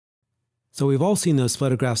So we've all seen those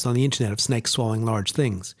photographs on the internet of snakes swallowing large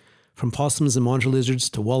things, from possums and monitor lizards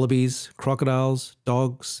to wallabies, crocodiles,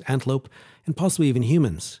 dogs, antelope, and possibly even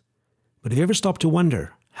humans. But have you ever stopped to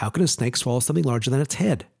wonder, how can a snake swallow something larger than its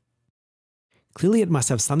head? Clearly it must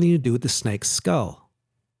have something to do with the snake's skull.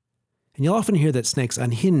 And you'll often hear that snakes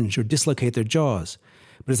unhinge or dislocate their jaws,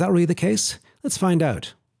 but is that really the case? Let's find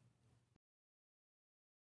out.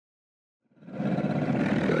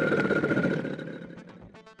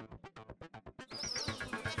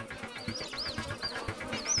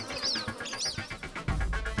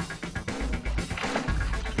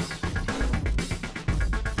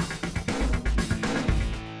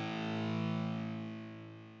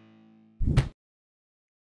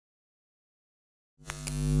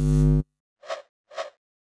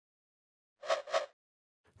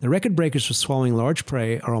 The record breakers for swallowing large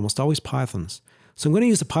prey are almost always pythons, so I'm going to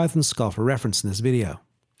use a python skull for reference in this video.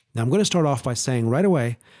 Now I'm going to start off by saying right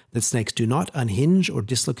away that snakes do not unhinge or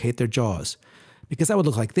dislocate their jaws, because that would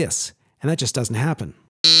look like this, and that just doesn't happen.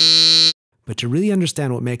 But to really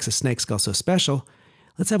understand what makes a snake skull so special,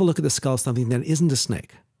 let's have a look at the skull of something that isn't a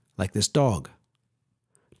snake, like this dog.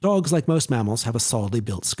 Dogs, like most mammals, have a solidly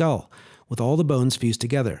built skull, with all the bones fused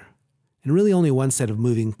together, and really only one set of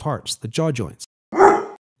moving parts, the jaw joints.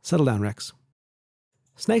 Settle down, Rex.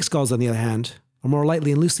 Snake skulls, on the other hand, are more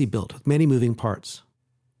lightly and loosely built, with many moving parts.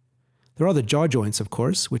 There are the jaw joints, of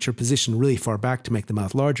course, which are positioned really far back to make the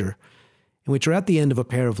mouth larger, and which are at the end of a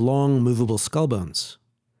pair of long, movable skull bones.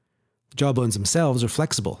 The jaw bones themselves are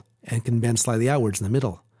flexible and can bend slightly outwards in the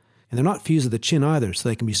middle, and they're not fused at the chin either, so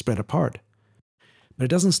they can be spread apart. But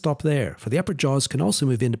it doesn't stop there, for the upper jaws can also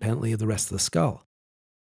move independently of the rest of the skull.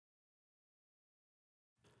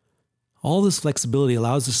 All this flexibility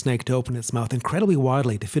allows the snake to open its mouth incredibly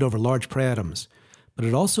widely to fit over large prey items, but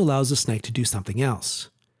it also allows the snake to do something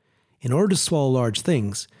else. In order to swallow large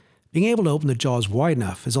things, being able to open the jaws wide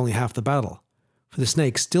enough is only half the battle, for the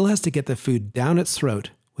snake still has to get the food down its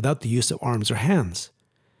throat without the use of arms or hands.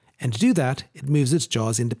 And to do that, it moves its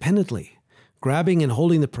jaws independently, grabbing and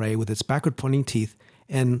holding the prey with its backward-pointing teeth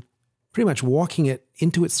and pretty much walking it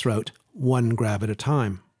into its throat one grab at a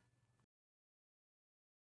time.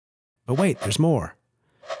 But wait, there's more.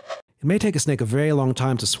 It may take a snake a very long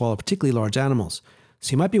time to swallow particularly large animals,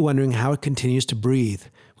 so you might be wondering how it continues to breathe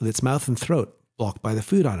with its mouth and throat blocked by the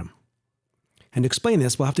food item. And to explain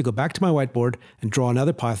this, we'll have to go back to my whiteboard and draw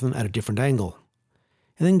another python at a different angle,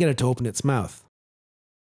 and then get it to open its mouth.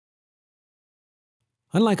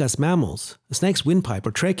 Unlike us mammals, a snake's windpipe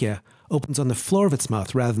or trachea opens on the floor of its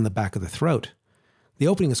mouth rather than the back of the throat. The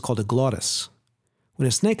opening is called a glottis. When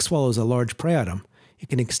a snake swallows a large prey item, it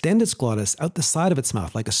can extend its glottis out the side of its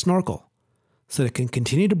mouth like a snorkel, so that it can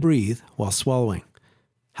continue to breathe while swallowing.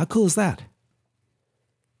 How cool is that?